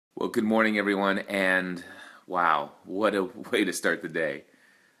Well, good morning, everyone, and wow, what a way to start the day.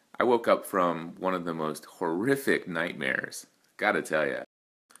 I woke up from one of the most horrific nightmares, gotta tell you.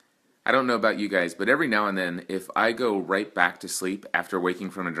 I don't know about you guys, but every now and then, if I go right back to sleep after waking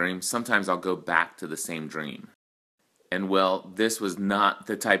from a dream, sometimes I'll go back to the same dream. And well, this was not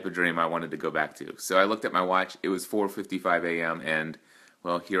the type of dream I wanted to go back to. So I looked at my watch, it was 4:55 a.m., and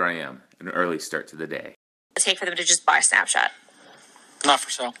well, here I am, an early start to the day. Take for them to just buy Snapchat? Not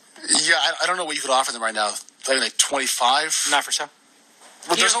for sale. Yeah, I don't know what you could offer them right now. Like 25? Not for sale.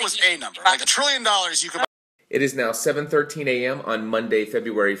 Well, there's always a number. Like $1 trillion you could buy. It is now 7:13 a.m. on Monday,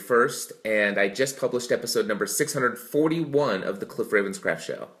 February 1st, and I just published episode number 641 of the Cliff Ravenscraft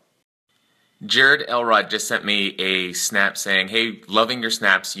Show. Jared Elrod just sent me a snap saying, "Hey, loving your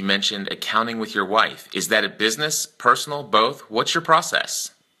snaps, you mentioned accounting with your wife. Is that a business, personal, both? What's your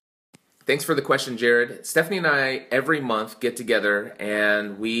process?" Thanks for the question, Jared. Stephanie and I every month get together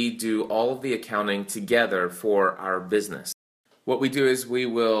and we do all of the accounting together for our business. What we do is we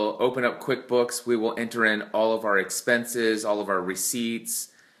will open up QuickBooks, we will enter in all of our expenses, all of our receipts,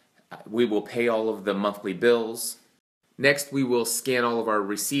 we will pay all of the monthly bills. Next, we will scan all of our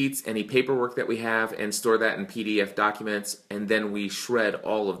receipts, any paperwork that we have, and store that in PDF documents, and then we shred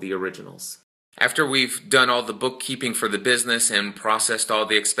all of the originals. After we've done all the bookkeeping for the business and processed all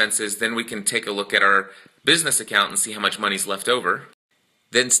the expenses, then we can take a look at our business account and see how much money's left over.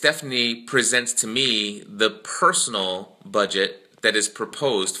 Then Stephanie presents to me the personal budget that is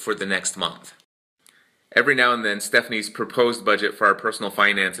proposed for the next month. Every now and then, Stephanie's proposed budget for our personal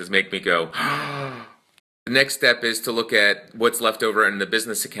finances make me go, The next step is to look at what's left over in the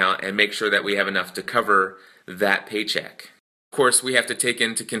business account and make sure that we have enough to cover that paycheck. Of course, we have to take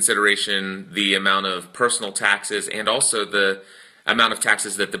into consideration the amount of personal taxes and also the amount of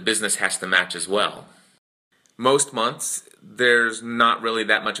taxes that the business has to match as well. Most months, there's not really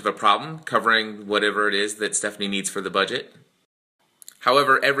that much of a problem covering whatever it is that Stephanie needs for the budget.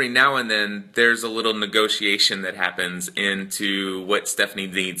 However, every now and then, there's a little negotiation that happens into what Stephanie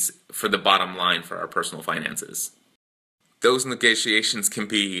needs for the bottom line for our personal finances. Those negotiations can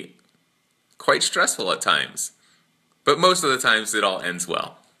be quite stressful at times. But most of the times it all ends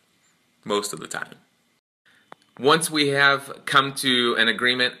well. Most of the time. Once we have come to an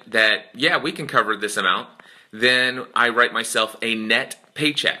agreement that, yeah, we can cover this amount, then I write myself a net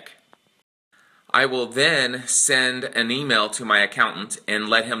paycheck. I will then send an email to my accountant and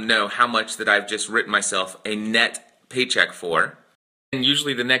let him know how much that I've just written myself a net paycheck for. And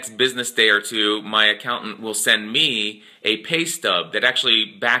usually the next business day or two, my accountant will send me a pay stub that actually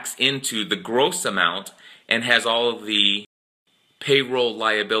backs into the gross amount and has all of the payroll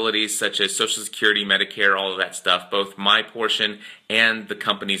liabilities such as Social Security, Medicare, all of that stuff, both my portion and the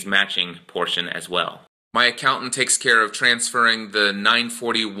company's matching portion as well. My accountant takes care of transferring the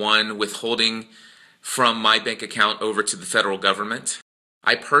 941 withholding from my bank account over to the federal government.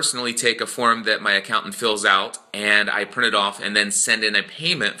 I personally take a form that my accountant fills out and I print it off and then send in a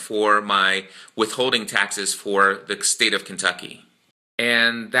payment for my withholding taxes for the state of Kentucky.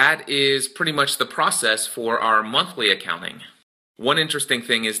 And that is pretty much the process for our monthly accounting. One interesting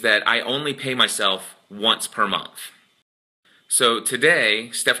thing is that I only pay myself once per month. So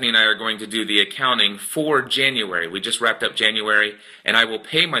today, Stephanie and I are going to do the accounting for January. We just wrapped up January, and I will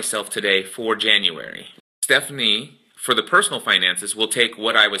pay myself today for January. Stephanie, for the personal finances, will take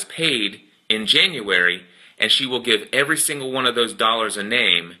what I was paid in January, and she will give every single one of those dollars a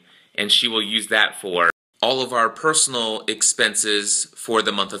name, and she will use that for all of our personal expenses for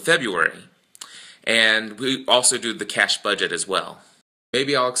the month of February. And we also do the cash budget as well.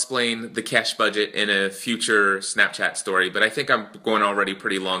 Maybe I'll explain the cash budget in a future Snapchat story, but I think I'm going already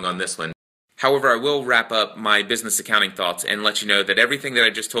pretty long on this one. However, I will wrap up my business accounting thoughts and let you know that everything that I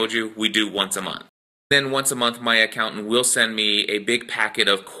just told you, we do once a month. Then once a month, my accountant will send me a big packet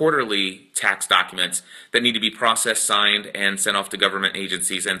of quarterly tax documents that need to be processed, signed, and sent off to government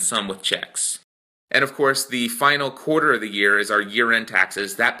agencies, and some with checks. And of course, the final quarter of the year is our year-end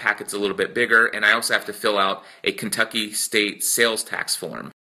taxes. That packet's a little bit bigger, and I also have to fill out a Kentucky state sales tax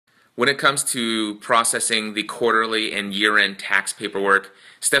form. When it comes to processing the quarterly and year-end tax paperwork,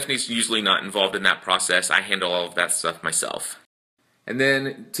 Stephanie's usually not involved in that process. I handle all of that stuff myself. And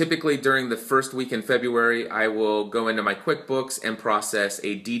then typically during the first week in February, I will go into my QuickBooks and process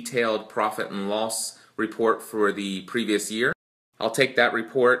a detailed profit and loss report for the previous year. I'll take that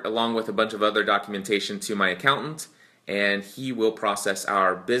report along with a bunch of other documentation to my accountant, and he will process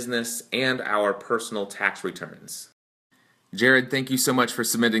our business and our personal tax returns. Jared, thank you so much for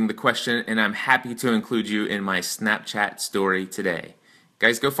submitting the question, and I'm happy to include you in my Snapchat story today.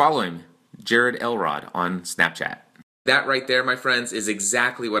 Guys, go follow him, Jared Elrod, on Snapchat. That right there, my friends, is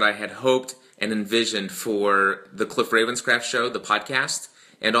exactly what I had hoped and envisioned for the Cliff Ravenscraft Show, the podcast,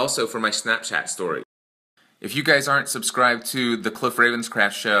 and also for my Snapchat story. If you guys aren't subscribed to the Cliff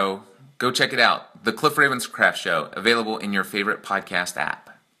Ravenscraft Show, go check it out. The Cliff Ravenscraft Show, available in your favorite podcast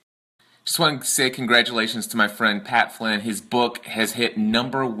app. Just want to say congratulations to my friend Pat Flynn. His book has hit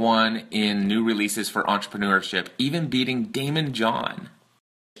 #1 in new releases for entrepreneurship, even beating Daymond John.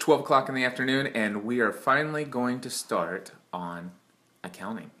 12 o'clock in the afternoon, and we are finally going to start on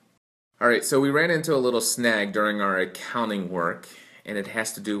accounting. Alright, so we ran into a little snag during our accounting work, and it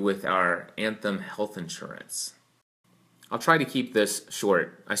has to do with our Anthem health insurance. I'll try to keep this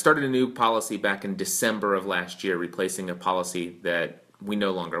short. I started a new policy back in December of last year, replacing a policy that we no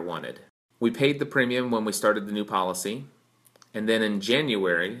longer wanted. We paid the premium when we started the new policy, and then in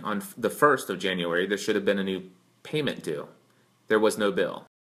January, on the 1st of January, there should have been a new payment due. There was no bill.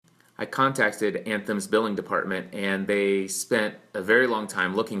 I contacted Anthem's billing department, and they spent a very long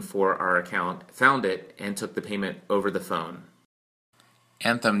time looking for our account, found it, and took the payment over the phone.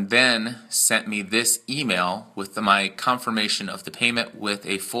 Anthem then sent me this email with my confirmation of the payment with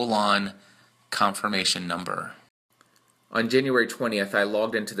a full-on confirmation number. On January 20th, I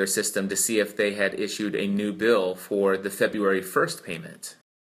logged into their system to see if they had issued a new bill for the February 1st payment.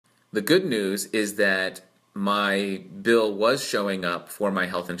 The good news is that my bill was showing up for my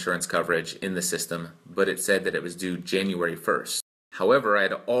health insurance coverage in the system, but it said that it was due January 1st. However, I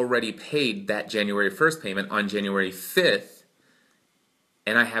had already paid that January 1st payment on January 5th,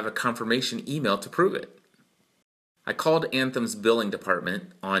 and I have a confirmation email to prove it. I called Anthem's billing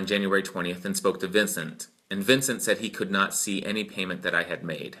department on January 20th and spoke to Vincent, and Vincent said he could not see any payment that I had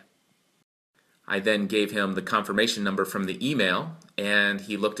made. I then gave him the confirmation number from the email, and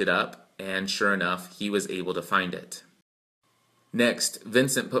he looked it up, and sure enough, he was able to find it. Next,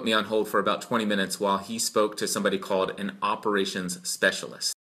 Vincent put me on hold for about 20 minutes while he spoke to somebody called an operations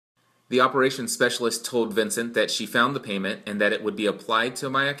specialist. The operations specialist told Vincent that she found the payment and that it would be applied to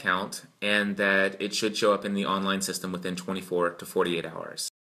my account and that it should show up in the online system within 24 to 48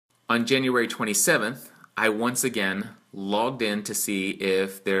 hours. On January 27th, I once again logged in to see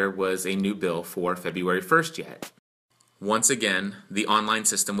if there was a new bill for February 1st yet. Once again, the online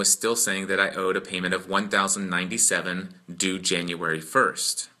system was still saying that I owed a payment of $1,097 due January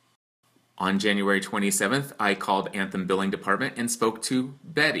 1st. On January 27th, I called Anthem Billing Department and spoke to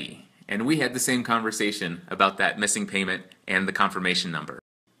Betty, and we had the same conversation about that missing payment and the confirmation number.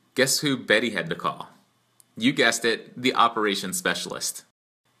 Guess who Betty had to call? You guessed it, the operations specialist.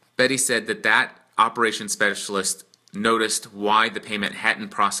 Betty said that operations specialist noticed why the payment hadn't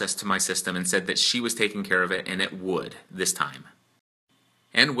processed to my system and said that she was taking care of it and it would this time.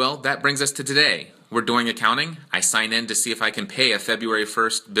 And well, that brings us to today. We're doing accounting. I sign in to see if I can pay a February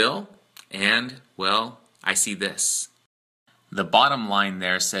 1st bill, and well, I see this. The bottom line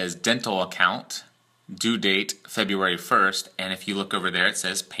there says dental account, due date February 1st, and if you look over there it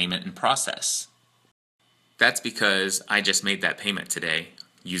says payment in process. That's because I just made that payment today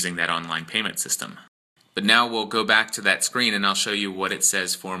using that online payment system. But now we'll go back to that screen and I'll show you what it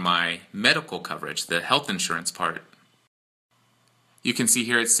says for my medical coverage, the health insurance part. You can see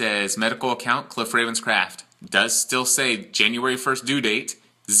here it says medical account Cliff Ravenscraft. Does still say January 1st due date,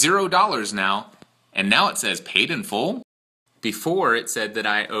 $0 now, and now it says paid in full. Before it said that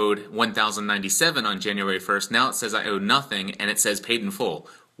I owed $1,097 on January 1st, now it says I owe nothing and it says paid in full.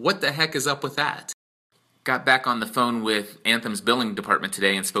 What the heck is up with that? Got back on the phone with Anthem's billing department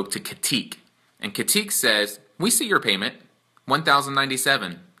today and spoke to Katik. And Katik says, we see your payment,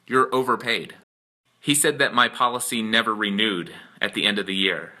 $1,097, you're overpaid. He said that my policy never renewed at the end of the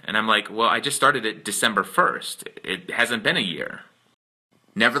year. And I'm like, well, I just started it December 1st. It hasn't been a year.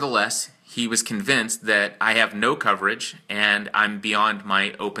 Nevertheless, he was convinced that I have no coverage and I'm beyond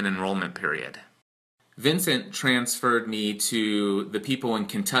my open enrollment period. Vincent transferred me to the people in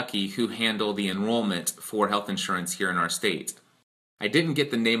Kentucky who handle the enrollment for health insurance here in our state. I didn't get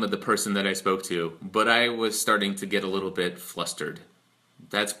the name of the person that I spoke to, but I was starting to get a little bit flustered.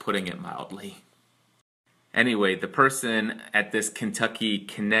 That's putting it mildly. Anyway, the person at this Kentucky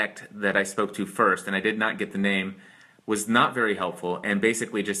Connect that I spoke to first, and I did not get the name, was not very helpful and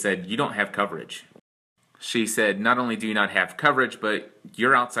basically just said, you don't have coverage. She said, not only do you not have coverage, but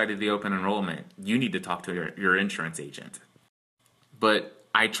you're outside of the open enrollment. You need to talk to your insurance agent. But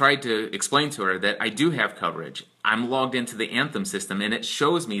I tried to explain to her that I do have coverage. I'm logged into the Anthem system and it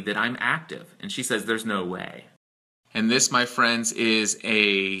shows me that I'm active. And she says there's no way. And this, my friends, is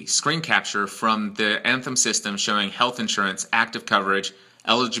a screen capture from the Anthem system showing health insurance, active coverage,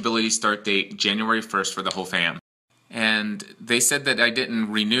 eligibility start date January 1st for the whole fam. and they said that I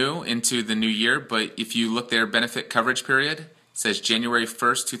didn't renew into the new year, but if you look their benefit coverage period, it says January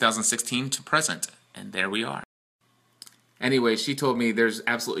 1st, 2016 to present, and there we are. Anyway, she told me there's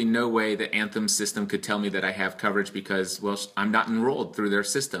absolutely no way that Anthem's system could tell me that I have coverage because, well, I'm not enrolled through their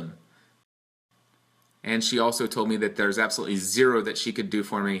system. And she also told me that there's absolutely zero that she could do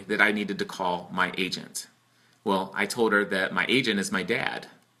for me, that I needed to call my agent. Well, I told her that my agent is my dad.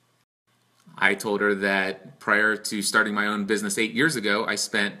 I told her that prior to starting my own business 8 years ago, I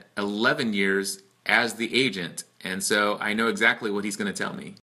spent 11 years as the agent, and so I know exactly what he's going to tell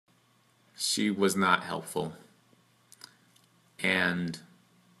me. She was not helpful. And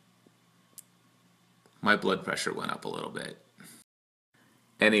my blood pressure went up a little bit.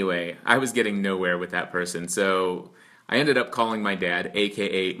 Anyway, I was getting nowhere with that person, so I ended up calling my dad,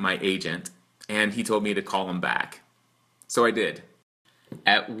 aka my agent, and he told me to call him back. So I did.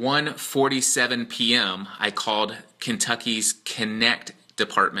 At 1:47 p.m., I called Kentucky's Connect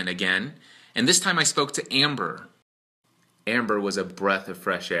department again, and this time I spoke to Amber. Amber was a breath of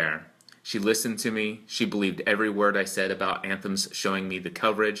fresh air. She listened to me. She believed every word I said about Anthem's showing me the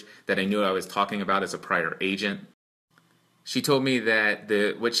coverage that I knew I was talking about as a prior agent. She told me that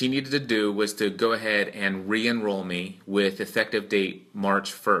what she needed to do was to go ahead and re-enroll me with effective date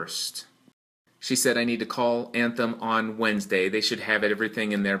March 1st. She said I need to call Anthem on Wednesday. They should have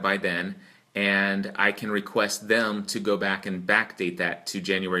everything in there by then, and I can request them to go back and backdate that to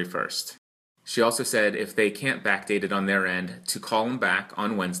January 1st. She also said if they can't backdate it on their end, to call them back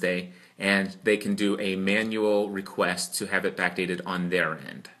on Wednesday, and they can do a manual request to have it backdated on their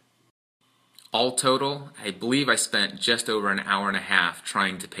end. All total, I believe I spent just over an hour and a half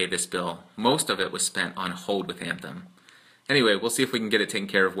trying to pay this bill. Most of it was spent on hold with Anthem. Anyway, we'll see if we can get it taken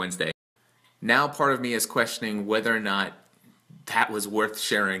care of Wednesday. Now part of me is questioning whether or not that was worth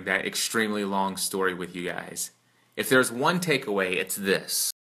sharing that extremely long story with you guys. If there's one takeaway, it's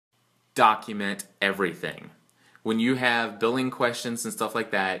this. Document everything. When you have billing questions and stuff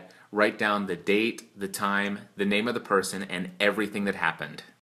like that, write down the date, the time, the name of the person, and everything that happened.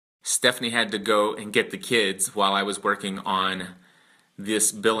 Stephanie had to go and get the kids while I was working on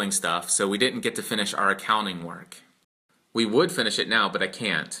this billing stuff, so we didn't get to finish our accounting work. We would finish it now, but I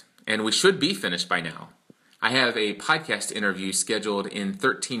can't, and we should be finished by now. I have a podcast interview scheduled in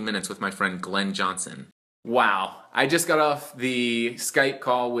 13 minutes with my friend Glenn Johnson. Wow, I just got off the Skype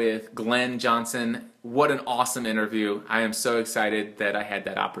call with Glenn Johnson. What an awesome interview. I am so excited that I had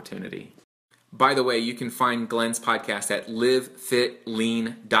that opportunity. By the way, you can find Glenn's podcast at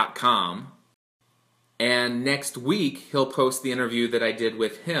livefitlean.com. And next week, he'll post the interview that I did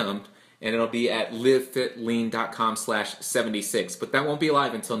with him, and it'll be at livefitlean.com/76. But that won't be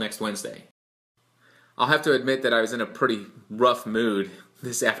live until next Wednesday. I'll have to admit that I was in a pretty rough mood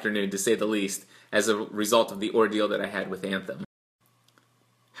this afternoon, to say the least, as a result of the ordeal that I had with Anthem.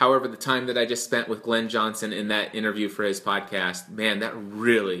 However, the time that I just spent with Glenn Johnson in that interview for his podcast, man, that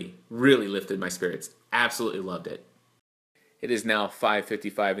really, really lifted my spirits. Absolutely loved it. It is now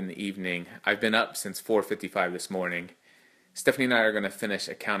 5:55 in the evening. I've been up since 4:55 this morning. Stephanie and I are going to finish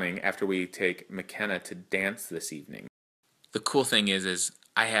accounting after we take McKenna to dance this evening. The cool thing is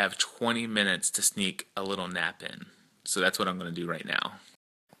I have 20 minutes to sneak a little nap in. So that's what I'm going to do right now.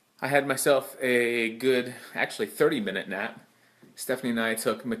 I had myself a good, actually 30-minute nap. Stephanie and I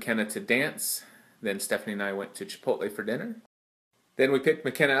took McKenna to dance. Then Stephanie and I went to Chipotle for dinner. Then we picked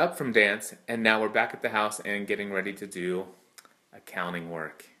McKenna up from dance, and now we're back at the house and getting ready to do accounting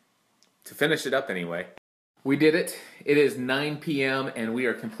work. To finish it up anyway. We did it. It is 9 p.m. and we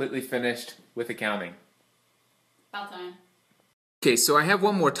are completely finished with accounting. About time. Okay, so I have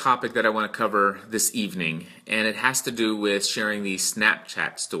one more topic that I want to cover this evening, and it has to do with sharing these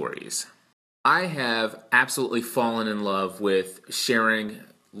Snapchat stories. I have absolutely fallen in love with sharing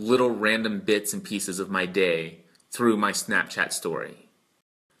little random bits and pieces of my day through my Snapchat story.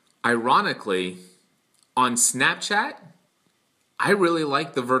 Ironically, on Snapchat, I really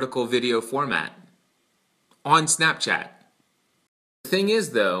like the vertical video format. On Snapchat. The thing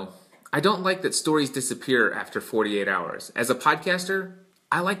is, though, I don't like that stories disappear after 48 hours. As a podcaster,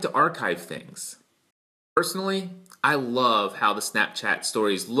 I like to archive things. Personally, I love how the Snapchat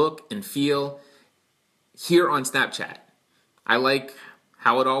stories look and feel here on Snapchat. I like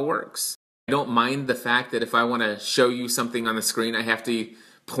how it all works. I don't mind the fact that if I want to show you something on the screen, I have to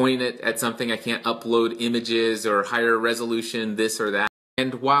point it at something. I can't upload images or higher resolution, this or that.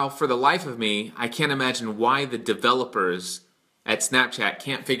 And while for the life of me, I can't imagine why the developers at Snapchat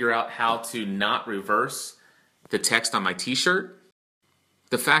can't figure out how to not reverse the text on my t-shirt,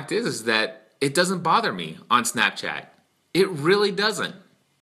 the fact is that it doesn't bother me on Snapchat. It really doesn't.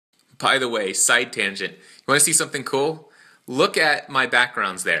 By the way, side tangent. You want to see something cool? Look at my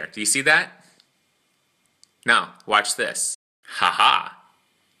backgrounds there. Do you see that? Now, watch this. Haha.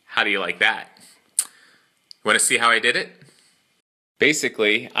 How do you like that? You want to see how I did it?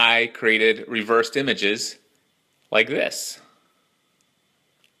 Basically, I created reversed images like this.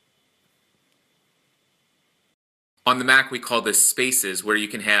 On the Mac, we call this Spaces, where you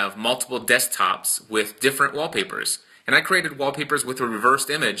can have multiple desktops with different wallpapers. And I created wallpapers with a reversed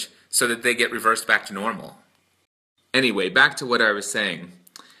image so that they get reversed back to normal. Anyway, back to what I was saying.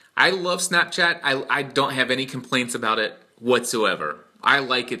 I love Snapchat. I don't have any complaints about it whatsoever. I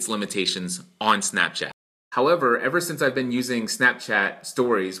like its limitations on Snapchat. However, ever since I've been using Snapchat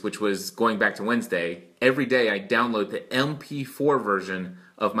Stories, which was going back to Wednesday, every day I download the MP4 version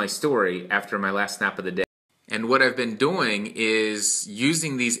of my story after my last snap of the day. And what I've been doing is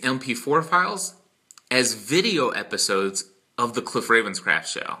using these MP4 files as video episodes of the Cliff Ravenscraft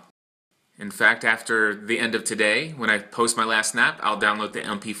Show. In fact, after the end of today, when I post my last snap, I'll download the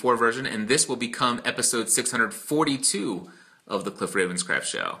MP4 version, and this will become episode 642 of the Cliff Ravenscraft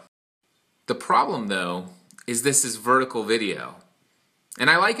Show. The problem, though, is this is vertical video. And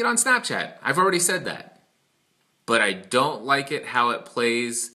I like it on Snapchat. I've already said that. But I don't like it how it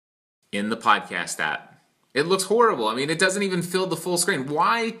plays in the podcast app. It looks horrible. I mean, it doesn't even fill the full screen.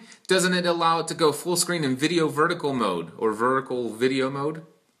 Why doesn't it allow it to go full screen in video vertical mode or vertical video mode?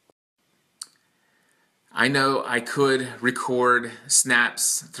 I know I could record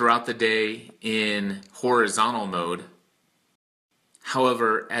snaps throughout the day in horizontal mode.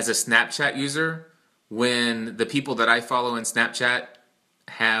 However, as a Snapchat user, when the people that I follow in Snapchat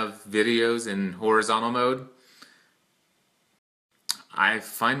have videos in horizontal mode, I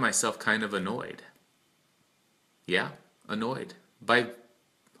find myself kind of annoyed. Yeah, annoyed by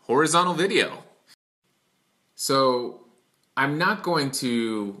horizontal video. So I'm not going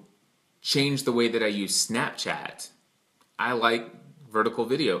to change the way that I use Snapchat. I like vertical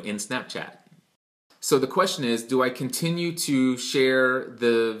video in Snapchat. So the question is, do I continue to share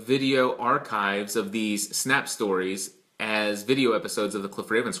the video archives of these Snap Stories as video episodes of the Cliff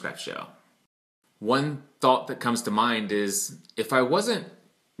Ravenscraft Show? One thought that comes to mind is, if I wasn't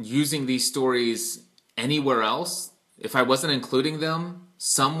using these stories anywhere else, if I wasn't including them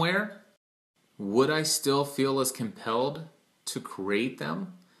somewhere, would I still feel as compelled to create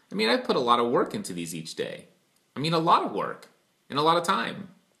them? I mean, I put a lot of work into these each day. I mean, a lot of work and a lot of time.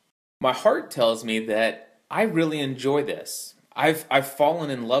 My heart tells me that I really enjoy this. I've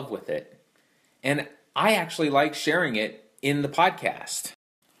fallen in love with it. And I actually like sharing it in the podcast.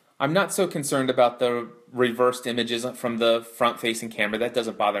 I'm not so concerned about the reversed images from the front-facing camera. That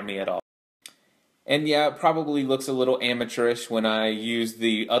doesn't bother me at all. And yeah, it probably looks a little amateurish when I use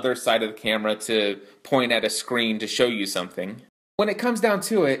the other side of the camera to point at a screen to show you something. When it comes down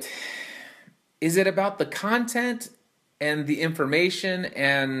to it, is it about the content and the information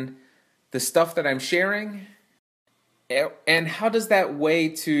and the stuff that I'm sharing? And how does that weigh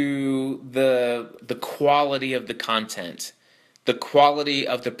to the quality of the content, the quality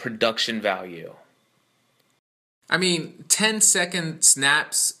of the production value? I mean, 10-second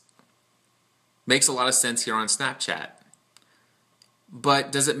snaps makes a lot of sense here on Snapchat.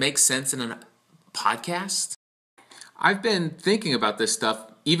 But does it make sense in a podcast? I've been thinking about this stuff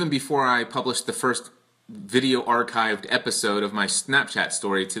even before I published the first video archived episode of my Snapchat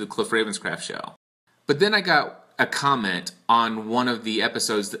story to the Cliff Ravenscraft Show. But then I got a comment on one of the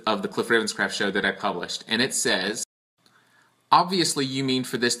episodes of the Cliff Ravenscraft Show that I published, and it says, "Obviously you mean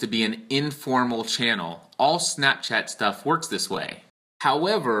for this to be an informal channel. All Snapchat stuff works this way.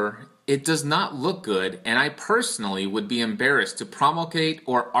 However, it does not look good, and I personally would be embarrassed to promulgate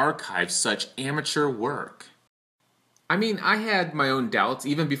or archive such amateur work." I mean, I had my own doubts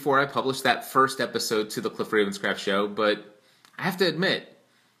even before I published that first episode to the Cliff Ravenscraft Show, but I have to admit,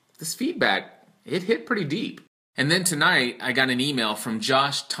 this feedback, it hit pretty deep. And then tonight, I got an email from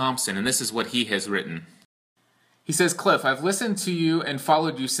Josh Thompson, and this is what he has written. He says, "Cliff, I've listened to you and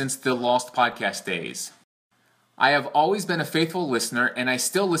followed you since the Lost Podcast days. I have always been a faithful listener, and I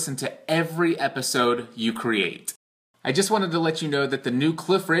still listen to every episode you create. I just wanted to let you know that the new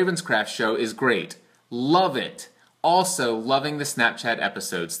Cliff Ravenscraft Show is great. Love it. Also, loving the Snapchat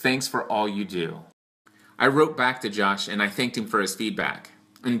episodes. Thanks for all you do." I wrote back to Josh and I thanked him for his feedback.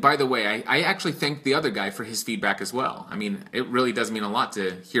 And by the way, I actually thanked the other guy for his feedback as well. I mean, it really does mean a lot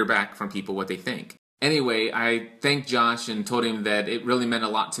to hear back from people what they think. Anyway, I thanked Josh and told him that it really meant a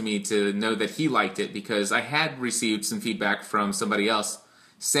lot to me to know that he liked it, because I had received some feedback from somebody else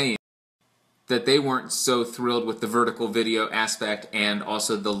saying that they weren't so thrilled with the vertical video aspect and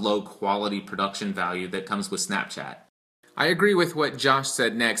also the low quality production value that comes with Snapchat. I agree with what Josh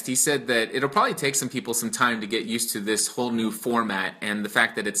said next. He said that it'll probably take some people some time to get used to this whole new format and the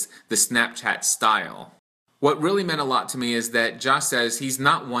fact that it's the Snapchat style. What really meant a lot to me is that Josh says he's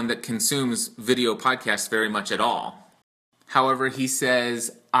not one that consumes video podcasts very much at all. However, he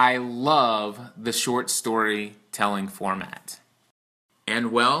says, I love the short story telling format.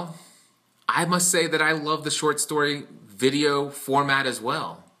 And well, I must say that I love the short story video format as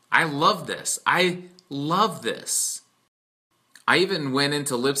well. I love this. I love this. I even went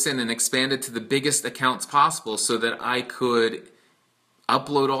into Libsyn and expanded to the biggest accounts possible so that I could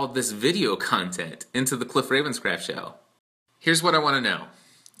upload all this video content into the Cliff Ravenscraft Show. Here's what I want to know.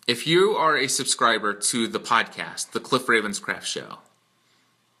 If you are a subscriber to the podcast, the Cliff Ravenscraft Show,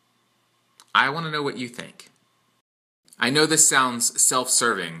 I want to know what you think. I know this sounds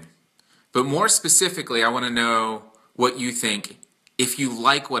self-serving, but more specifically, I want to know what you think if you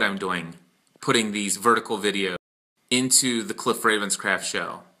like what I'm doing, putting these vertical videos into the Cliff Ravenscraft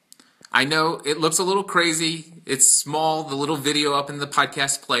Show. I know it looks a little crazy. It's small, the little video up in the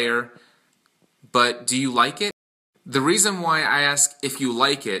podcast player, but do you like it? The reason why I ask if you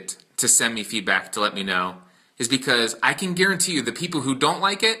like it to send me feedback to let me know is because I can guarantee you the people who don't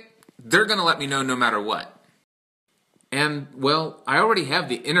like it, they're going to let me know no matter what. And, well, I already have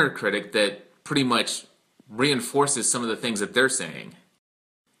the inner critic that pretty much reinforces some of the things that they're saying.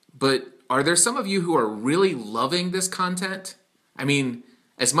 But are there some of you who are really loving this content? I mean,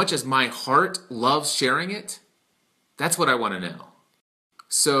 as much as my heart loves sharing it, that's what I want to know.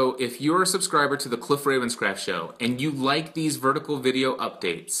 So if you're a subscriber to the Cliff Ravenscraft Show and you like these vertical video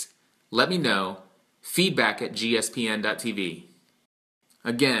updates, let me know. feedback@gspn.tv.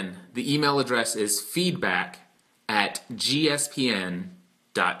 Again, the email address is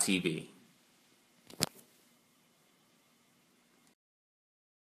feedback@gspn.tv.